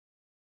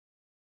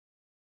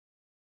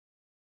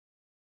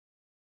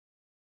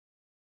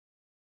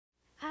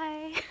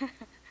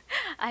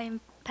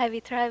I'm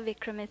Pavitra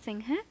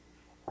Wickramasinghe.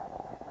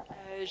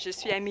 Je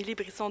suis Amélie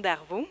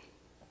Brisson-Darveau.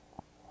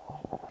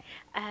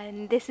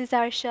 And this is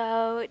our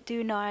show,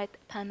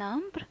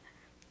 pénombres.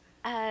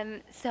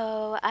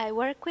 So I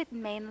work with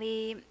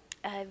mainly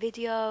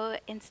video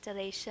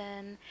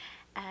installation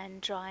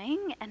and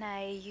drawing, and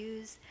I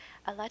use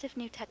a lot of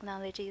new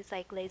technologies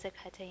like laser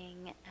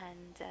cutting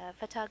and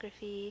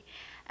photography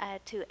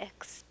to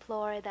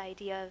explore the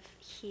idea of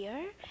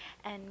here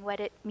and what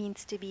it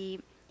means to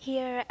be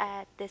here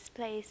at this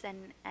place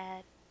and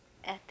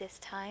at this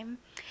time,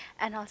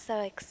 and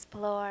also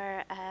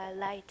explore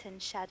light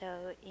and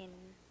shadow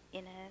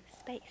in a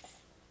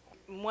space.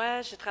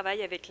 Moi, je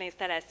travaille avec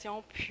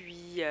l'installation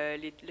puis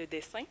le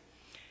dessin.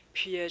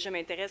 Puis je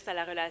m'intéresse à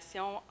la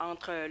relation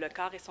entre le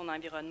corps et son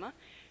environnement.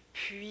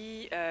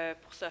 Puis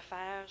pour ce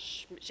faire,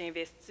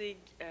 j'investigue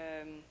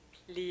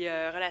les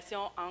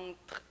relations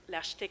entre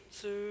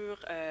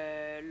l'architecture,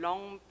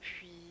 l'ombre,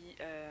 puis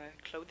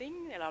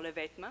clothing, alors le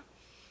vêtement.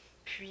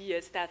 Puis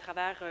c'était à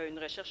travers une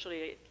recherche sur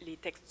les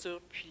textures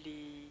puis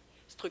les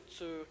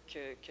structures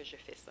que je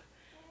fais ça.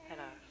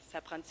 Alors, ça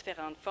prend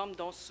différentes formes,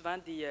 dont souvent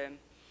des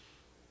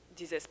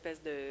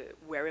espèces de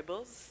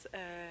wearables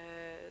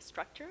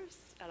structures,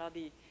 alors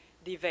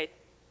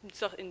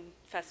une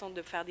façon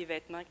de faire des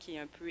vêtements qui est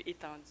un peu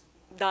étendue.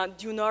 Dans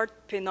Du Nord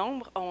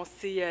Pénombre, on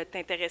s'est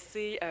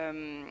intéressé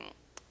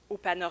au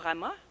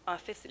panorama. En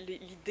fait,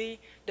 l'idée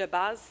de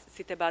base,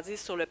 c'était basé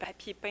sur le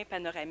papier peint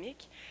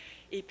panoramique.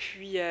 Et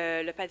puis,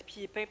 le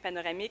papier peint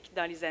panoramique,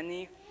 dans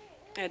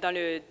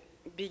le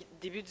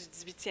début du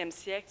 18e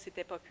siècle,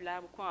 c'était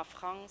populaire beaucoup en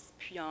France,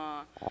 puis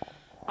en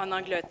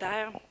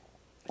Angleterre.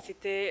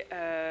 C'était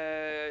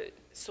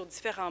sur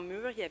différents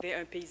murs, il y avait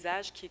un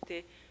paysage qui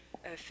était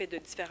fait de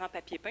différents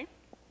papiers peints.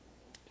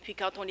 Puis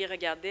quand on les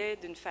regardait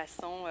d'une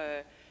façon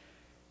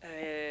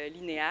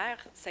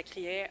linéaire, ça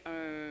créait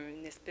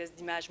une espèce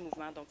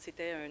d'image-mouvement. Donc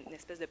c'était une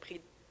espèce de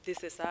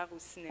prédécesseur au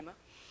cinéma.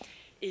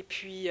 Et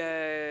puis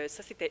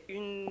ça, c'était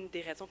une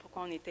des raisons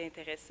pourquoi on était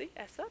intéressé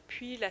à ça.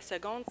 Puis la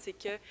seconde, c'est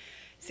que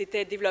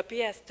c'était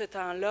développé à ce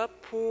temps-là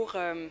pour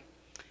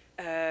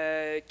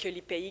que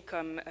les pays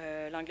comme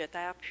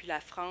l'Angleterre puis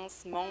la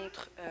France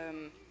montrent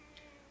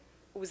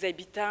aux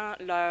habitants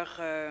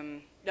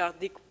leur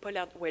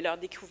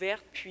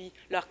découverte puis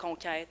leur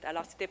conquête.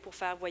 Alors, c'était pour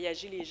faire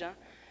voyager les gens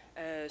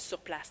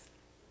sur place.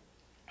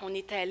 On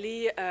est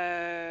allés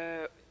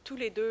tous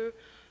les deux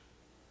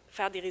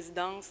faire des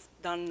résidences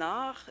dans le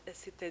nord,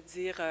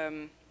 c'est-à-dire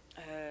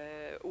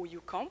au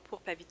Yukon.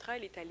 Pour Pavitra,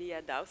 elle est allée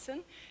à Dawson.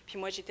 Puis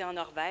moi, j'étais en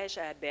Norvège,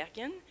 à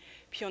Bergen.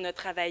 Puis on a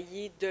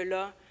travaillé de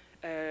là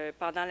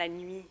pendant la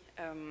nuit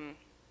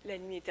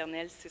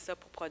éternelle, c'est ça,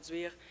 pour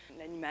produire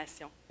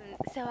l'animation.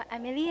 So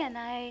Amélie and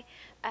I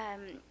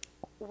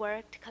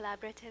worked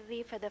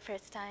collaboratively for the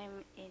first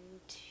time in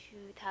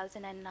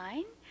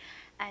 2009.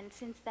 And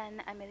since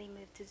then, Amélie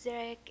moved to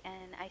Zurich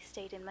and I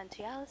stayed in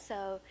Montreal.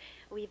 So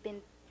we've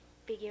been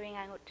figuring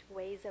out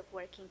ways of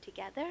working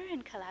together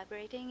and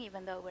collaborating,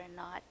 even though we're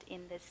not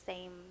in the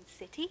same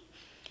city.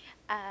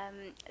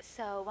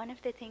 So one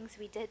of the things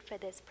we did for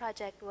this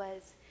project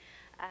was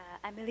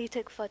Amélie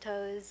took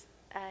photos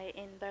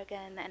in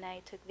Bergen and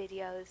I took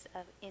videos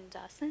in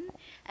Dawson,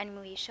 and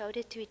we showed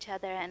it to each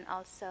other, and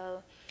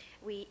also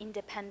we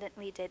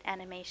independently did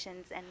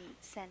animations and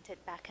sent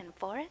it back and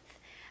forth,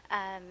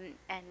 and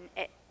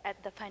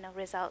the final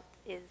result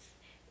is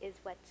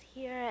what's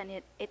here, and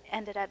it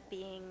ended up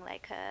being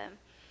like a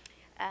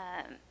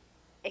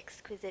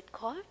exquisite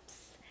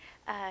corpse.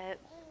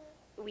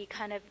 We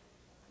kind of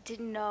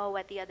didn't know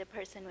what the other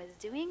person was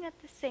doing at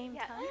the same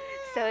time.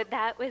 So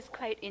that was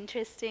quite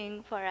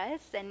interesting for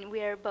us, and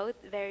we are both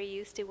very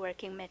used to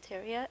working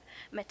materially,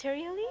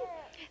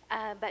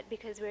 but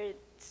because we're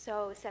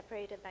so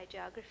separated by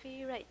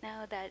geography right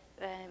now, that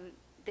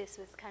this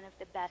was kind of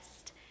the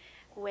best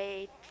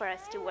way for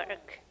us to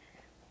work.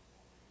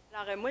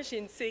 Alors moi, j'ai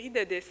une série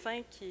de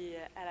dessins qui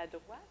est à la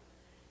droite,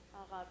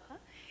 en rentrant,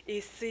 et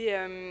c'est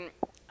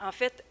en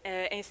fait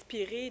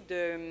inspiré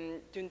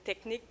d'une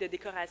technique de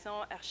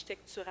décoration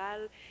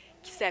architecturale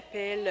qui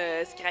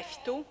s'appelle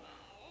sgraffito,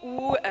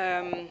 où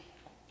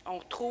on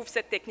retrouve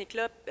cette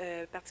technique-là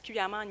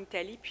particulièrement en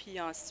Italie puis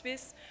en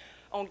Suisse.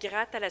 On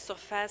gratte à la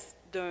surface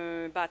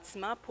d'un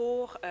bâtiment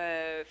pour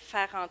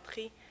faire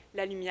entrer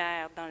la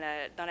lumière dans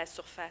la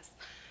surface.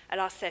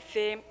 Alors ça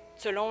fait,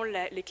 selon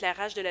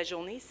l'éclairage de la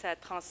journée, ça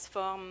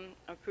transforme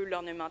un peu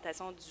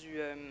l'ornementation du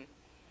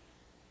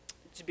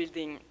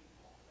building.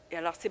 Et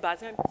alors, c'est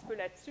basé un petit peu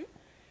là-dessus.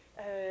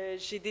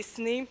 J'ai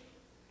dessiné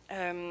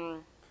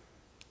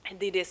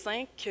des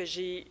dessins que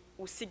j'ai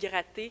aussi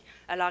grattés.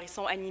 Alors, ils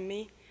sont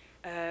animés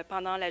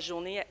pendant la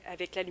journée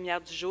avec la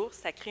lumière du jour.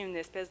 Ça crée une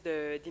espèce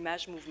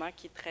d'image-mouvement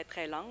qui est très,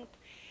 très lente.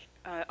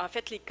 En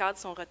fait, les cadres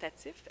sont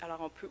rotatifs.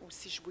 Alors, on peut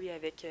aussi jouer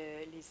avec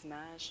les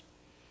images.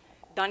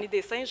 Dans les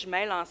dessins, je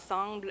mêle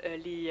ensemble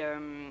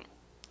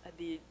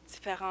des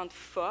différentes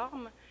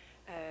formes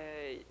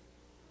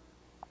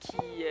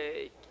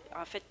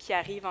qui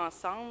arrivent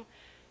ensemble,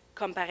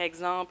 comme par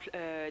exemple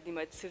des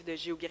motifs de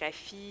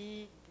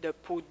géographie, de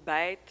peau de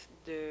bête,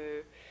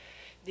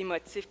 des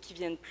motifs qui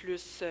viennent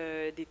plus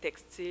des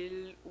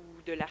textiles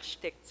ou de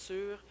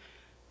l'architecture,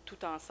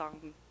 tout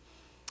ensemble.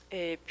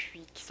 Et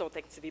puis qui sont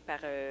activés par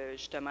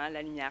justement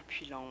la lumière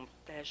puis l'ombre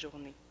de la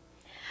journée.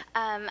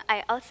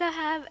 I also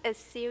have a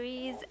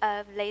series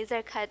of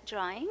laser cut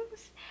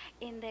drawings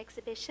in the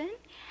exhibition.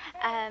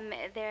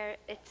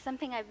 It's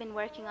something I've been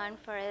working on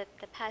for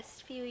the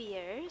past few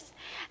years,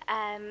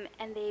 and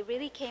they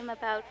really came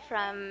about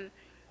from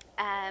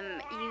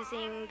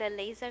using the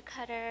laser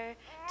cutter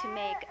to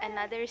make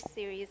another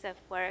series of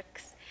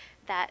works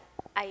that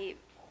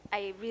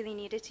I really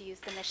needed to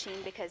use the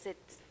machine because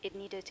it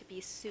needed to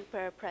be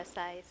super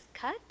precise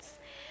cuts.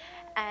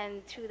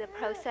 And through the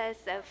process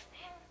of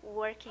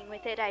working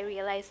with it, I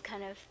realized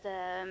kind of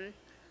the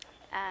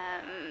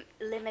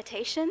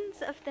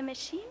limitations of the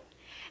machine.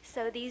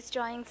 So these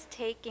drawings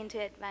take into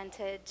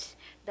advantage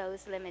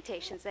those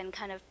limitations and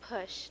kind of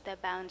push the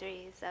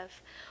boundaries of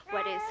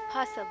what is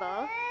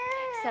possible.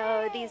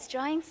 So these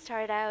drawings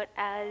start out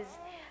as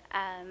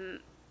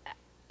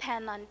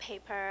pen on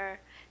paper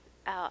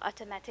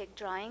automatic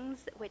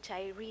drawings, which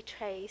I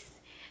retrace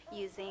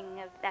using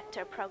a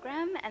vector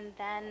program, and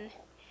then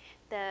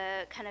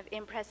the kind of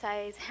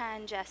imprecise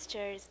hand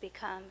gestures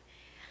become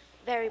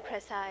very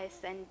precise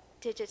and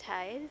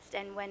digitized,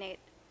 and when it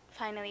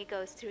finally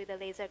goes through the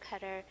laser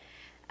cutter,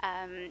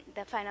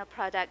 the final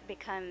product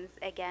becomes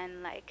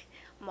again like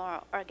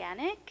more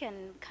organic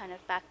and kind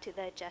of back to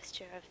the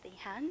gesture of the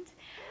hand.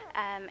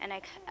 And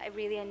I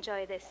really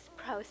enjoy this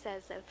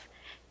process of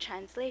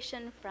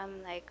translation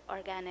from like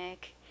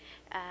organic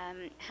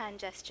hand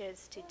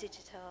gestures to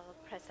digital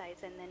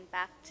precise, and then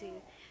back to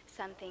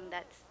something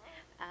that's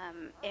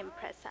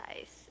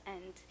imprecise,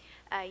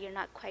 and you're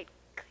not quite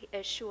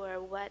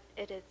sure what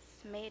it is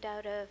made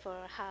out of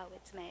or how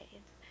it's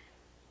made.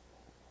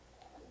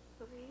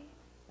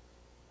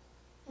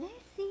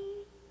 Merci.